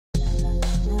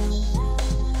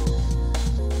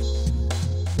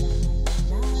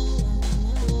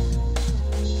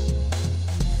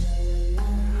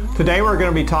Today we're going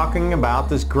to be talking about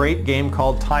this great game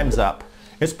called Time's Up.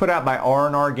 It's put out by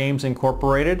R&R Games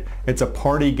Incorporated. It's a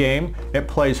party game. It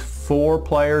plays 4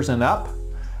 players and up,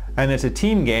 and it's a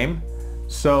team game.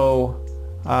 So,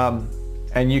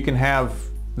 and you can have,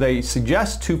 they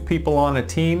suggest 2 people on a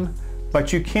team,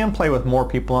 but you can play with more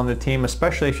people on the team,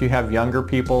 especially if you have younger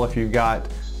people, if you've got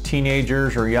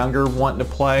teenagers or younger wanting to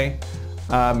play.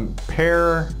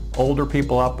 Pair older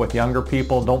people up with younger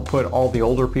people. Don't put all the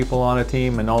older people on a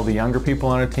team and all the younger people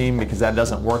on a team, because that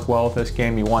doesn't work well with this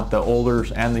game. You want the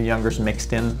olders and the youngers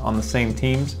mixed in on the same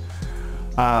teams.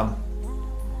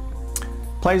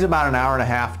 Plays about an hour and a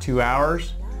half, 2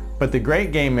 hours. But the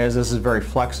great game is this is very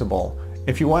flexible.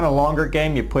 If you want a longer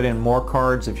game, you put in more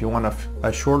cards. If you want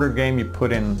a shorter game, you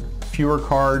put in fewer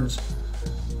cards.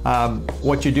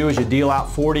 What you do is you deal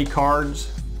out 40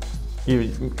 cards.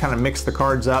 You kind of mix the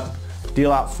cards up,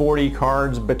 deal out 40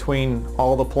 cards between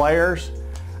all the players,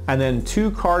 and then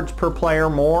 2 cards per player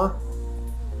more,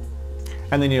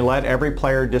 and then you let every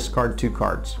player discard 2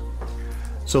 cards.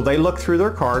 So they look through their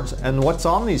cards, and what's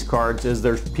on these cards is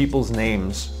there's people's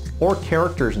names or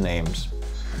characters' names.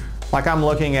 Like I'm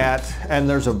looking at, and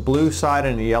there's a blue side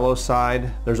and a yellow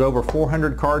side. There's over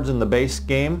 400 cards in the base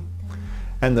game,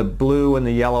 and the blue and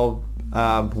the yellow,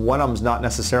 one of them's not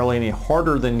necessarily any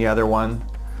harder than the other one.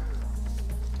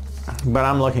 But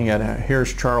I'm looking at it.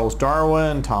 Here's Charles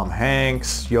Darwin, Tom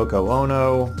Hanks, Yoko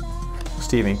Ono,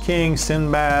 Stephen King,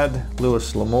 Sinbad,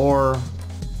 Louis L'Amour,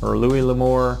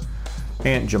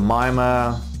 Aunt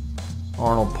Jemima,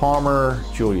 Arnold Palmer,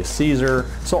 Julius Caesar.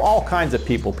 So all kinds of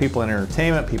people. People in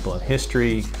entertainment, people in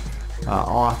history,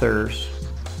 authors,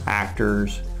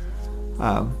 actors.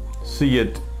 So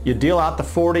you deal out the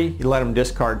 40, you let them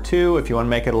discard 2. If you want to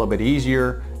make it a little bit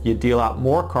easier, you deal out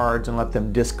more cards and let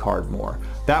them discard more.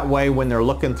 That way, when they're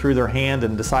looking through their hand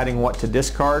and deciding what to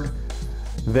discard,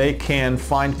 they can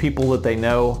find people that they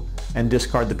know and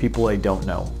discard the people they don't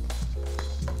know.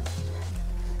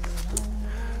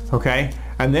 Okay,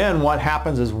 and then what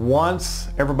happens is once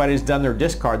everybody's done their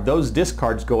discard, those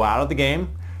discards go out of the game.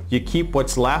 You keep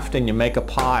what's left and you make a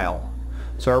pile.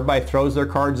 So everybody throws their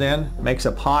cards in, makes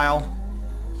a pile,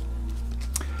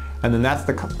 and then that's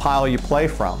the pile you play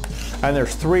from. And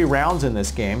there's 3 rounds in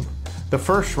this game. The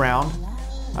first round,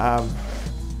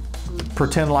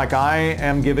 pretend like I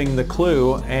am giving the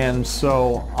clue, and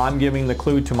so I'm giving the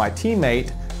clue to my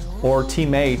teammate or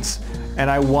teammates,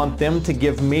 and I want them to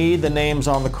give me the names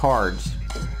on the cards.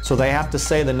 So they have to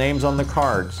say the names on the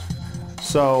cards.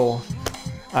 So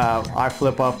I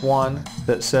flip up one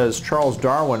that says Charles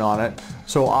Darwin on it,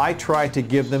 so I try to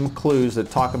give them clues that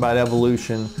talk about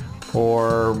evolution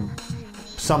or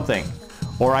something.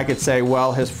 Or I could say,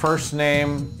 well, his first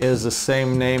name is the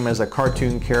same name as a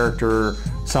cartoon character,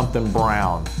 something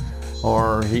Brown,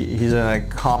 or he's in a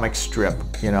comic strip,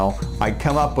 you know. I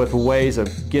come up with ways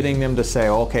of getting them to say,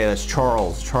 okay, that's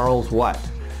Charles. Charles what?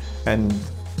 And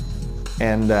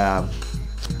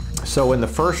so in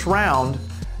the first round,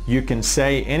 you can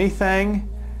say anything,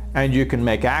 and you can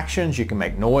make actions, you can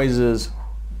make noises,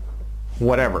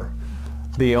 whatever.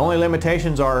 The only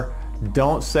limitations are,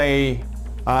 don't say,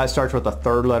 it starts with the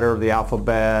 3rd letter of the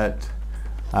alphabet,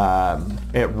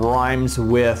 it rhymes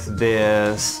with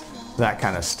this, that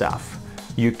kind of stuff.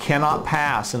 You cannot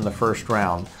pass in the first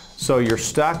round. So you're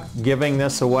stuck giving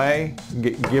this away,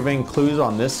 giving clues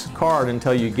on this card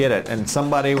until you get it. And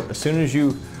somebody, as soon as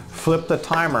you flip the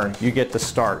timer, you get to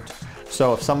start.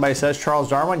 So if somebody says Charles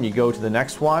Darwin, you go to the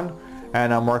next one,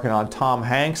 and I'm working on Tom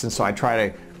Hanks, and so I try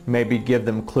to maybe give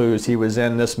them clues. He was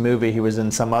in this movie, he was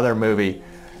in some other movie.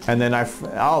 And then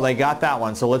oh, they got that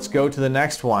one, so let's go to the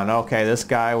next one. Okay, this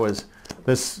guy was,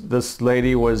 this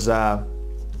lady was,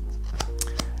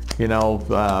 you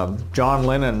know, John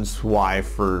Lennon's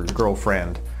wife or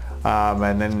girlfriend.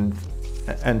 And then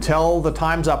until the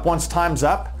time's up. Once time's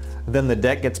up, then the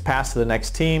deck gets passed to the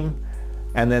next team,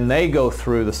 and then they go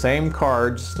through the same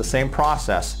cards, the same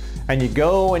process. And you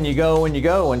go and you go and you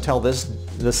go until this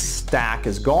stack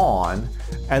is gone.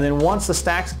 And then once the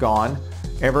stack's gone,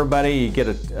 everybody, you get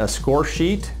a score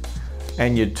sheet,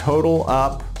 and you total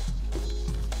up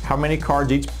how many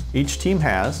cards each team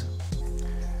has.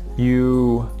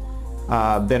 You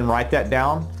then write that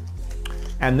down,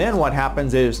 and then what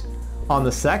happens is on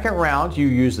the second round you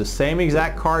use the same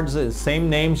exact cards, the same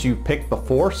names you picked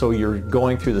before, so you're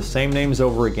going through the same names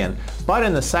over again. But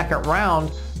in the second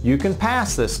round you can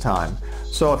pass this time.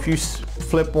 So if you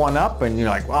flip one up and you're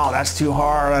like, wow, that's too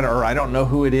hard, or I don't know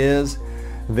who it is,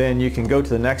 then you can go to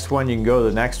the next one, you can go to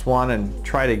the next one and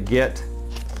try to get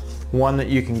one that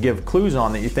you can give clues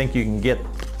on that you think you can get.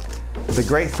 The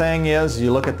great thing is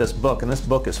you look at this book, and this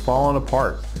book is falling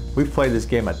apart. We've played this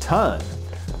game a ton.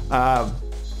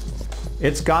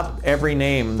 it's got every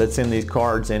name that's in these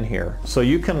cards in here. So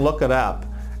you can look it up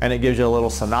and it gives you a little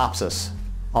synopsis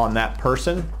on that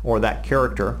person or that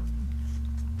character.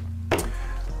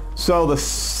 So the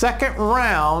second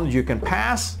round you can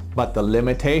pass, but the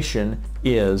limitation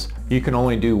is you can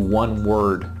only do one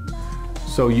word.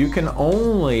 So you can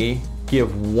only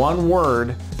give one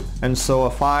word, and so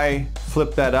if I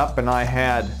flip that up and I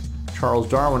had Charles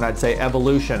Darwin, I'd say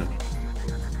evolution.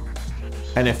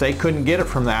 And if they couldn't get it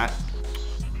from that,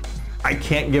 I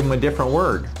can't give them a different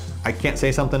word. I can't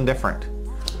say something different.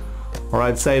 Or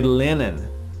I'd say Lenin.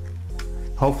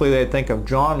 Hopefully they'd think of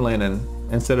John Lennon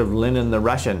instead of Lenin the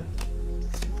Russian.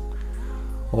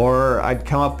 Or I'd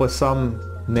come up with some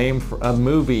name for a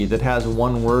movie that has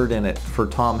one word in it for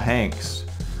Tom Hanks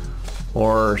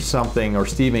or something, or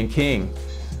Stephen King.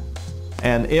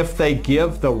 And if they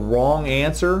give the wrong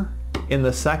answer in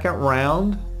the second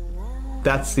round,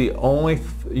 that's the only,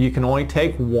 you can only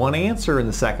take one answer in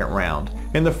the second round.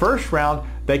 In the first round,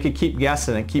 they could keep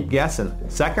guessing and keep guessing.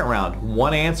 Second round,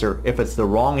 one answer. If it's the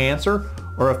wrong answer,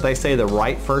 or if they say the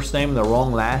right first name, the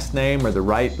wrong last name, or the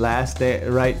right last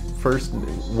name, right first,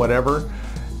 whatever,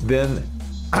 then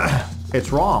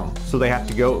it's wrong. So they have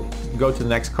to go to the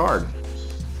next card.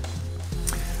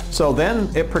 So then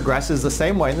it progresses the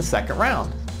same way in the second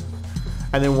round.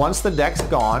 And then once the deck's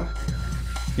gone,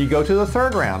 you go to the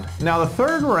third round. Now the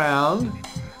third round,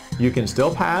 you can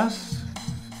still pass,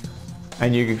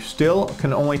 and you still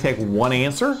can only take one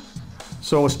answer.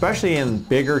 So especially in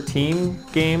bigger team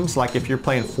games, like if you're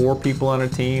playing 4 people on a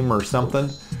team or something,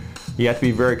 you have to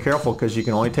be very careful because you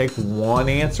can only take one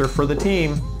answer for the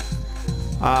team.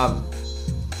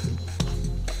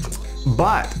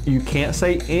 But you can't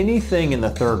say anything in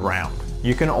the third round.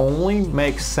 You can only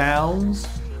make sounds,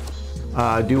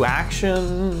 do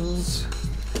actions,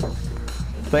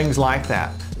 things like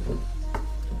that.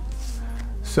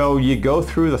 So you go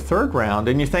through the third round,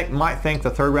 and you might think the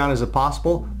third round is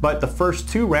impossible, but the first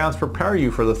 2 rounds prepare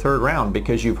you for the third round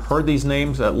because you've heard these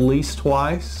names at least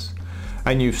twice,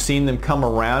 and you've seen them come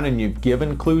around, and you've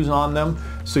given clues on them.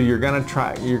 So you're gonna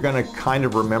kind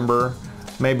of remember.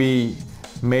 Maybe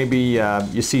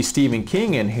you see Stephen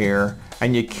King in here,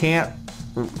 and you can't.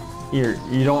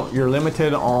 You're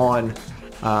limited on.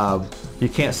 You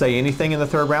can't say anything in the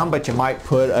third round, but you might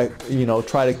put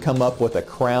try to come up with a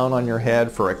crown on your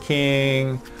head for a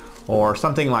king or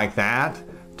something like that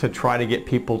to try to get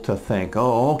people to think,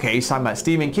 oh, okay, he's talking about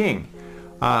Stephen King.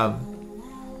 And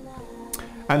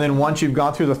then once you've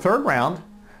gone through the third round,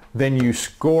 then you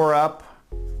score up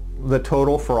the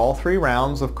total for all 3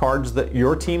 rounds of cards that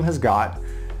your team has got,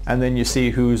 and then you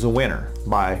see who's the winner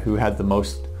by who had the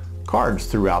most cards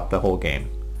throughout the whole game.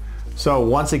 So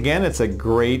once again, it's a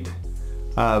great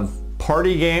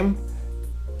party game.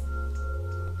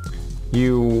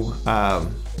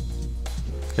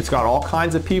 It's got all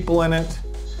kinds of people in it,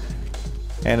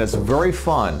 and it's very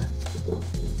fun.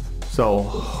 So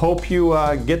hope you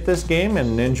get this game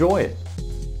and enjoy it.